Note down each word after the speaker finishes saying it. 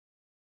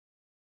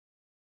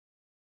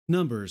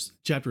Numbers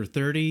chapter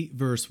 30,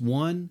 verse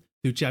 1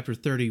 through chapter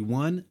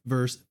 31,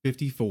 verse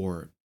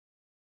 54.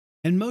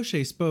 And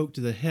Moshe spoke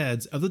to the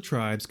heads of the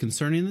tribes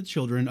concerning the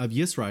children of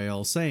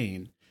Israel,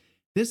 saying,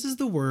 This is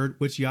the word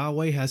which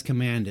Yahweh has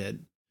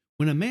commanded.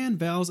 When a man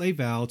vows a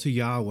vow to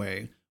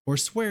Yahweh, or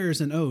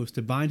swears an oath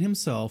to bind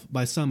himself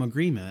by some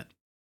agreement,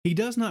 he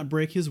does not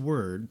break his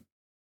word.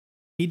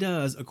 He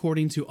does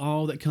according to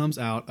all that comes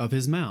out of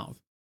his mouth.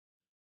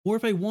 Or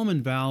if a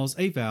woman vows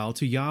a vow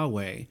to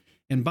Yahweh,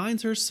 and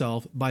binds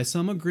herself by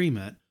some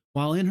agreement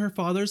while in her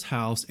father's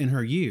house in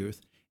her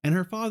youth, and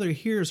her father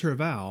hears her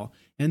vow,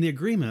 and the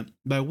agreement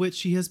by which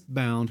she has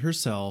bound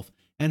herself,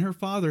 and her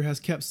father has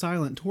kept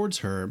silent towards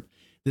her,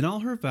 then all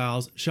her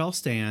vows shall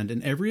stand,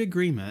 and every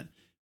agreement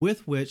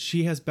with which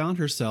she has bound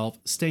herself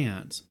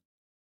stands.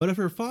 But if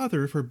her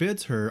father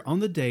forbids her on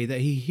the day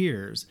that he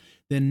hears,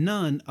 then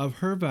none of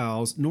her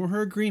vows nor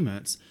her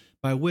agreements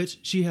by which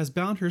she has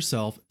bound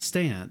herself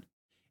stand.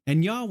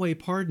 And Yahweh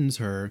pardons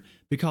her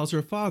because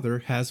her father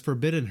has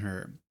forbidden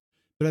her.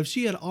 But if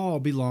she at all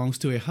belongs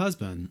to a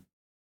husband,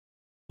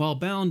 while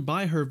bound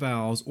by her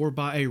vows or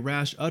by a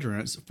rash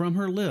utterance from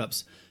her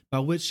lips by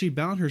which she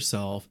bound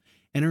herself,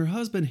 and her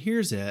husband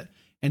hears it,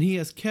 and he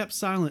has kept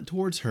silent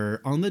towards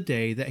her on the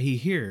day that he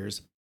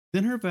hears,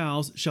 then her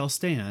vows shall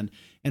stand,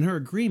 and her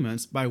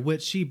agreements by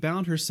which she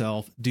bound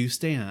herself do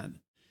stand.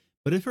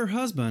 But if her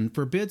husband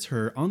forbids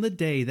her on the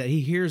day that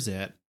he hears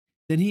it,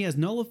 then he has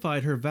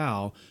nullified her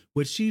vow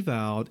which she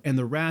vowed, and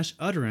the rash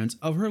utterance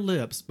of her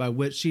lips by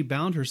which she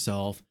bound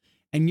herself,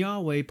 and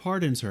Yahweh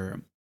pardons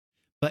her.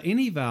 But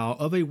any vow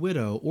of a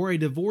widow or a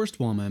divorced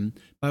woman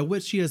by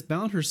which she has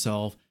bound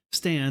herself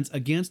stands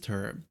against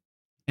her.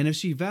 And if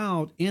she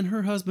vowed in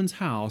her husband's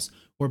house,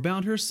 or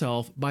bound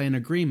herself by an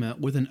agreement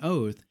with an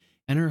oath,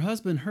 and her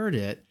husband heard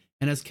it,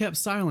 and has kept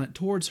silent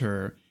towards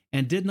her,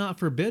 and did not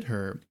forbid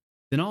her,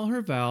 then all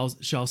her vows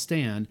shall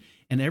stand,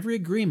 and every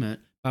agreement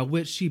by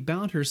which she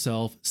bound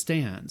herself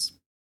stands.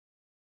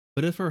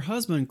 But if her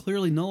husband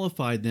clearly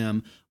nullified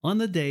them on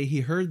the day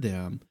he heard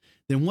them,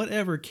 then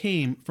whatever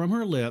came from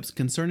her lips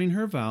concerning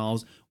her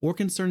vows or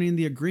concerning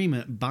the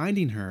agreement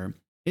binding her,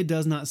 it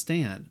does not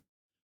stand.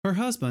 Her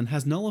husband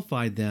has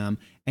nullified them,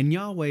 and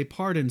Yahweh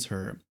pardons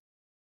her.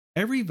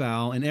 Every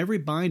vow and every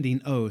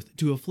binding oath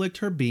to afflict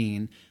her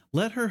being,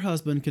 let her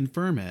husband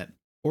confirm it,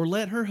 or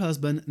let her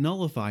husband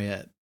nullify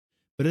it.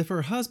 But if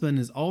her husband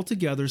is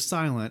altogether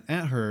silent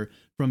at her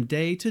from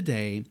day to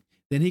day,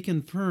 then he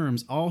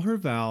confirms all her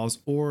vows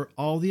or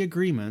all the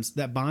agreements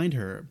that bind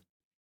her.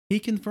 He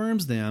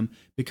confirms them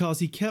because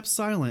he kept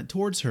silent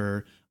towards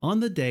her on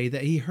the day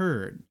that he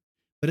heard.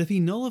 But if he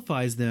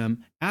nullifies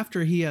them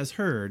after he has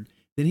heard,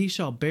 then he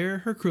shall bear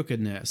her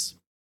crookedness.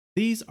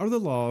 These are the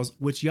laws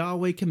which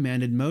Yahweh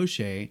commanded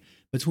Moshe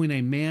between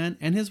a man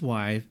and his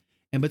wife,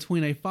 and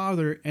between a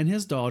father and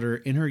his daughter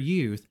in her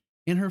youth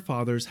in her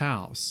father's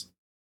house.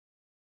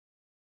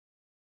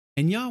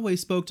 And Yahweh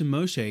spoke to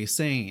Moshe,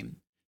 saying,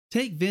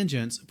 Take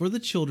vengeance for the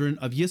children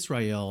of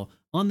Israel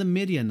on the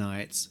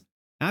Midianites.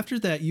 After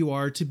that you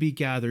are to be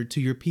gathered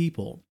to your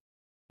people.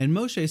 And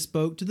Moshe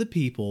spoke to the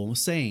people,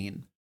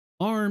 saying,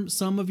 Arm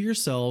some of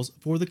yourselves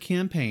for the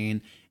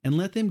campaign, and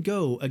let them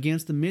go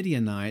against the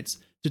Midianites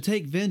to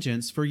take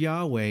vengeance for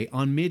Yahweh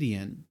on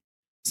Midian.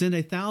 Send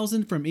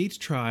 1,000 from each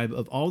tribe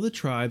of all the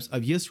tribes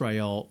of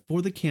Israel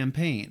for the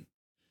campaign.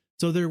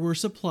 So there were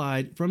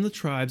supplied from the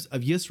tribes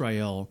of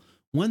Israel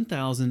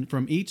 1,000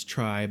 from each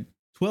tribe,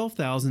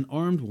 12,000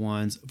 armed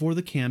ones for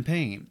the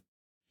campaign.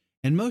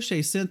 And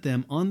Moshe sent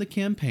them on the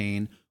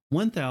campaign,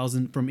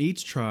 1,000 from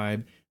each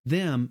tribe,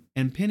 them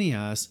and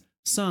Phinehas,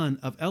 son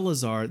of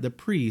Eleazar the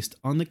priest,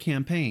 on the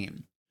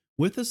campaign,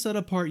 with the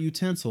set-apart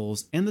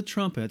utensils and the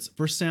trumpets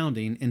for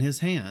sounding in his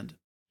hand.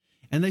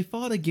 And they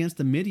fought against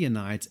the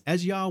Midianites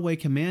as Yahweh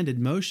commanded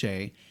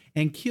Moshe,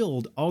 and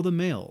killed all the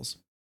males.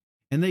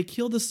 And they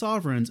killed the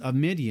sovereigns of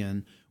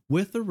Midian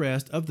with the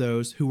rest of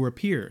those who were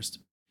pierced,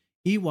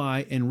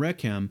 Ewi and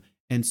Rechem,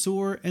 and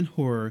Sur and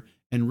Hur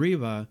and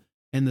Reva,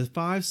 and the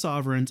 5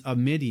 sovereigns of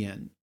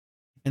Midian.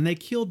 And they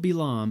killed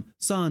Bilam,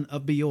 son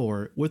of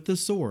Beor, with the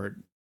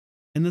sword.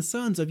 And the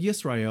sons of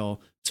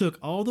Israel took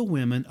all the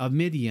women of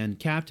Midian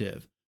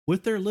captive,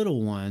 with their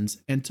little ones,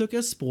 and took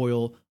as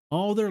spoil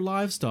all their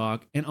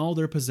livestock and all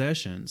their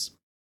possessions.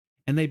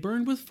 And they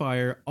burned with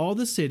fire all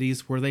the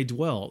cities where they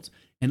dwelt,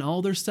 and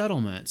all their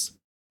settlements.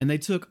 And they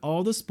took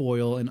all the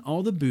spoil and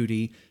all the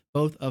booty,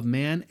 both of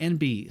man and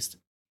beast.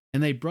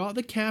 And they brought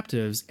the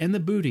captives and the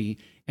booty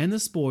and the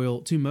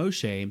spoil to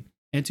Moshe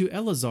and to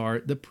Eleazar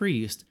the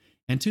priest,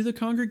 and to the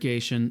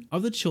congregation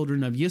of the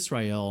children of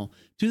Israel,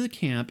 to the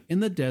camp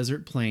in the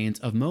desert plains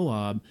of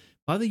Moab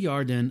by the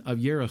Yarden of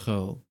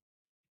Jericho.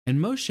 And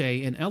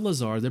Moshe and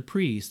Eleazar the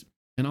priest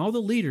and all the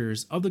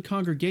leaders of the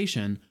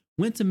congregation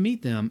went to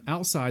meet them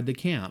outside the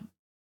camp.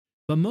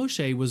 But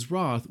Moshe was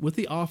wroth with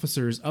the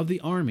officers of the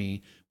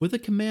army, with the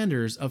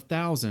commanders of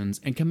thousands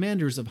and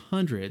commanders of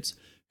hundreds,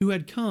 who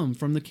had come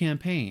from the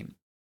campaign.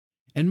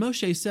 And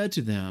Moshe said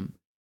to them,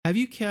 Have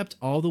you kept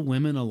all the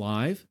women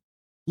alive?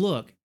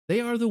 Look,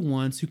 they are the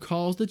ones who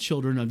caused the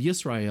children of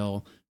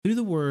Israel through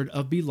the word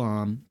of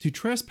Balaam to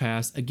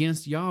trespass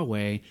against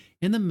Yahweh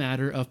in the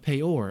matter of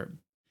Peor.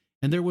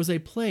 And there was a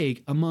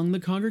plague among the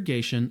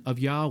congregation of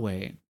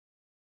Yahweh.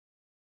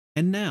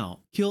 And now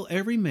kill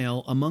every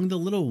male among the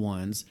little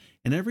ones,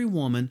 and every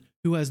woman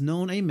who has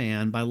known a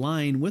man by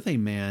lying with a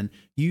man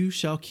you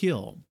shall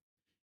kill.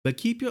 But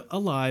keep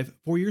alive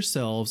for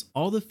yourselves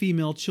all the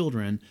female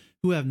children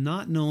who have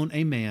not known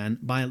a man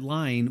by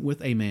lying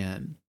with a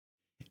man.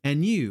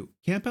 And you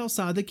camp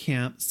outside the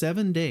camp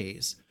 7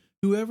 days.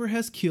 Whoever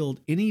has killed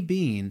any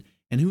being,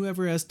 and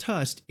whoever has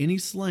touched any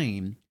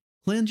slain,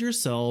 cleanse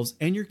yourselves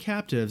and your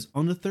captives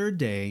on the 3rd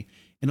day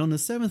and on the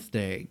 7th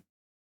day.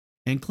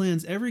 And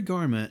cleanse every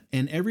garment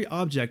and every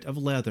object of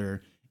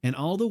leather, and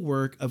all the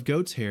work of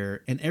goat's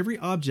hair, and every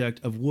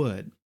object of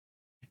wood.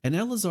 And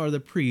Eleazar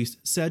the priest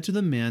said to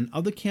the men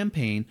of the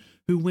campaign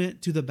who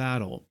went to the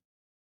battle,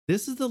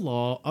 This is the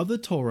law of the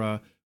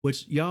Torah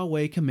which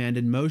Yahweh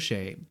commanded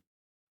Moshe.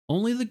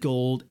 Only the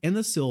gold and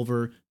the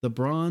silver, the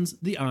bronze,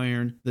 the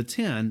iron, the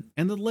tin,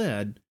 and the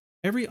lead,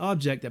 every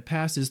object that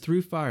passes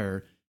through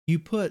fire, you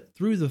put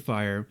through the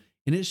fire,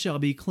 and it shall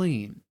be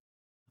clean.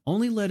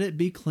 Only let it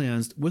be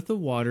cleansed with the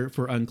water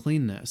for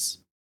uncleanness.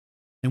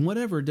 And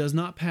whatever does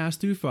not pass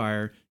through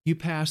fire, you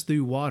pass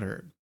through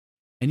water.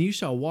 And you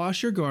shall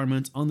wash your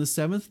garments on the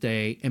 7th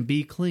day and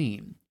be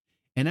clean.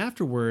 And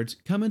afterwards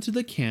come into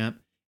the camp,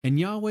 and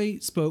Yahweh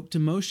spoke to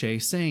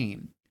Moshe,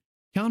 saying,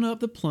 Count up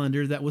the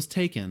plunder that was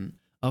taken,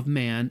 of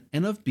man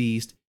and of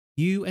beast,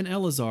 you and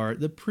Eleazar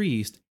the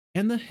priest,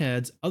 and the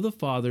heads of the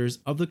fathers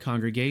of the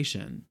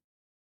congregation.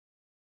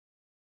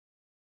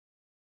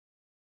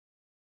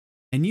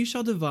 And you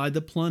shall divide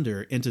the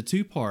plunder into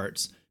 2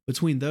 parts,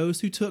 between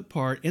those who took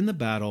part in the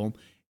battle,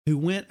 who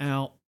went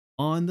out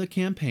on the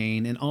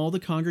campaign, and all the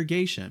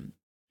congregation.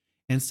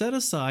 And set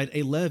aside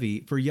a levy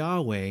for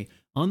Yahweh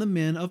on the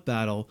men of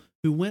battle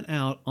who went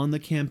out on the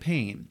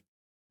campaign,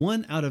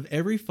 1 out of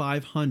every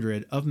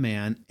 500 of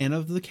man, and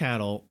of the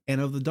cattle, and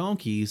of the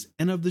donkeys,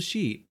 and of the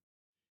sheep.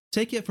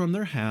 Take it from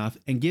their half,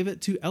 and give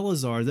it to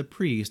Eleazar the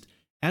priest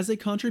as a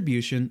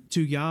contribution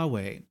to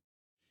Yahweh.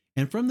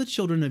 And from the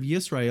children of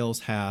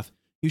Israel's half,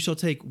 you shall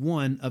take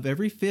 1 of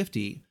every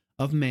 50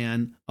 of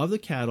man, of the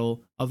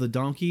cattle, of the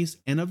donkeys,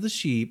 and of the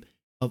sheep,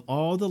 of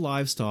all the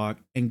livestock,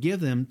 and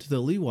give them to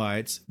the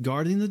Levites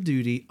guarding the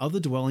duty of the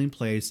dwelling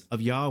place of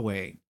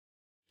Yahweh.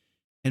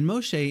 And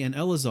Moshe and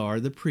Eleazar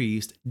the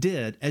priest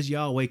did as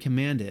Yahweh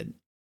commanded.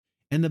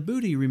 And the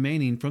booty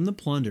remaining from the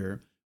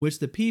plunder, which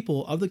the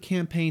people of the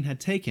campaign had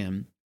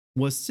taken,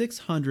 was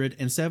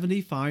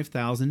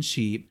 675,000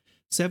 sheep,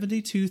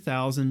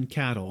 72,000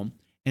 cattle,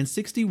 and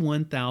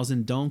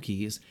 61,000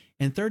 donkeys,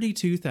 and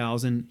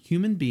 32,000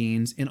 human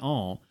beings in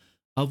all,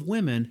 of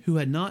women who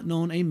had not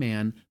known a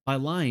man by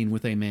lying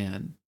with a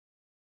man.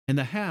 And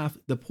the half,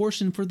 the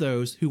portion for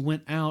those who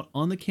went out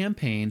on the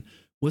campaign,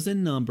 was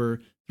in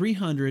number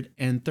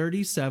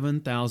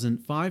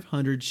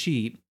 337,500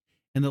 sheep,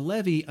 and the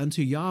levy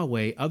unto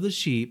Yahweh of the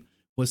sheep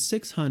was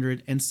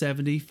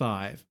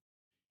 675.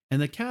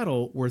 And the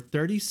cattle were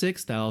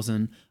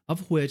 36,000,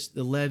 of which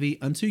the levy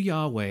unto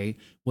Yahweh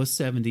was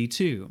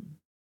 72.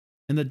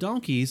 And the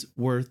donkeys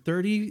were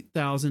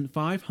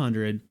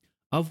 30,500,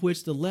 of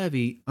which the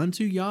levy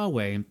unto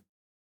Yahweh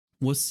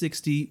was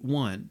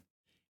 61.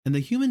 And the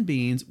human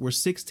beings were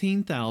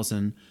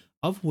 16,000,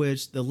 of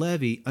which the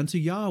levy unto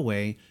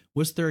Yahweh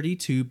was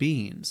 32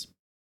 beings.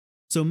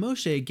 So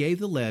Moshe gave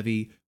the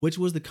levy, which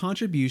was the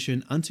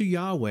contribution unto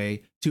Yahweh,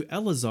 to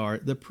Eleazar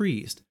the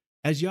priest,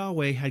 as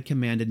Yahweh had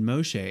commanded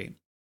Moshe.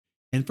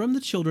 And from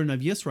the children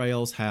of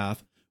Israel's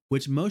half,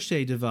 which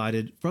Moshe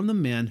divided from the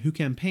men who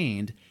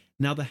campaigned,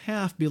 now the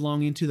half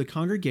belonging to the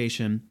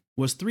congregation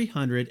was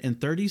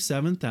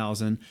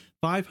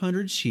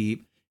 337,500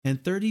 sheep,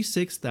 and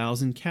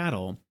 36,000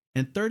 cattle,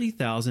 and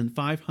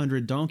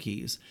 30,500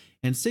 donkeys,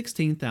 and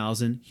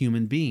 16,000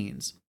 human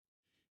beings.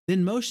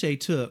 Then Moshe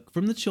took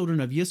from the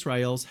children of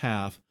Israel's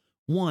half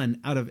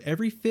 1 out of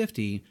every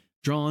 50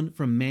 drawn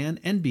from man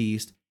and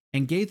beast,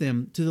 and gave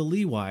them to the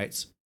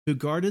Levites, who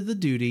guarded the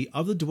duty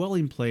of the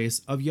dwelling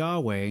place of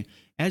Yahweh,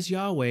 as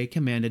Yahweh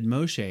commanded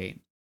Moshe.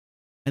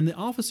 And the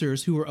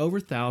officers who were over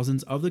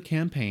thousands of the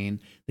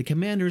campaign, the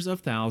commanders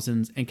of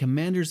thousands and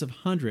commanders of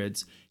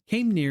hundreds,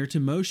 came near to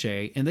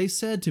Moshe, and they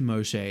said to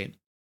Moshe,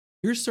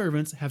 Your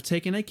servants have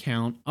taken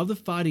account of the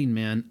fighting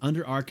men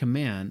under our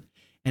command,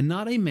 and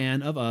not a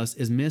man of us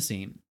is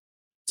missing.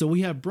 So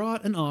we have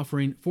brought an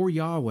offering for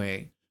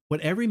Yahweh,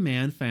 what every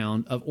man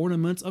found of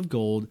ornaments of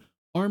gold,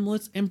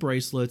 armlets and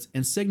bracelets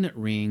and signet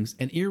rings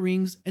and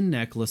earrings and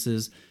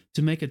necklaces,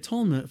 to make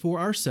atonement for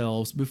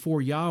ourselves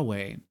before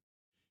Yahweh.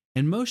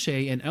 And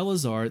Moshe and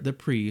Eleazar the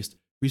priest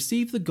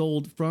received the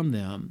gold from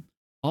them,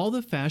 all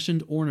the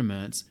fashioned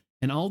ornaments,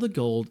 and all the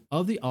gold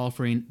of the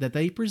offering that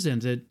they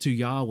presented to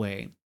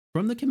Yahweh,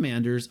 from the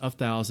commanders of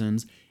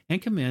thousands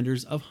and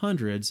commanders of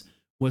hundreds,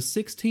 was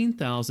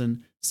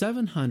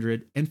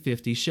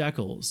 16,750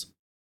 shekels.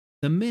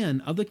 The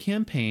men of the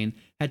campaign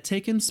had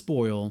taken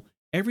spoil,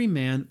 every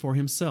man for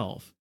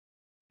himself.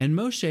 And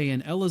Moshe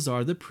and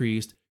Eleazar the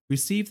priest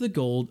received the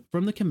gold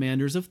from the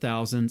commanders of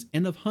thousands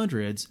and of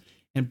hundreds,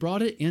 and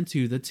brought it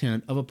into the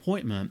tent of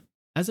appointment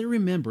as a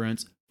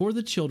remembrance for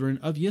the children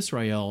of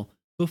Israel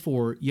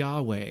before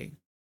Yahweh.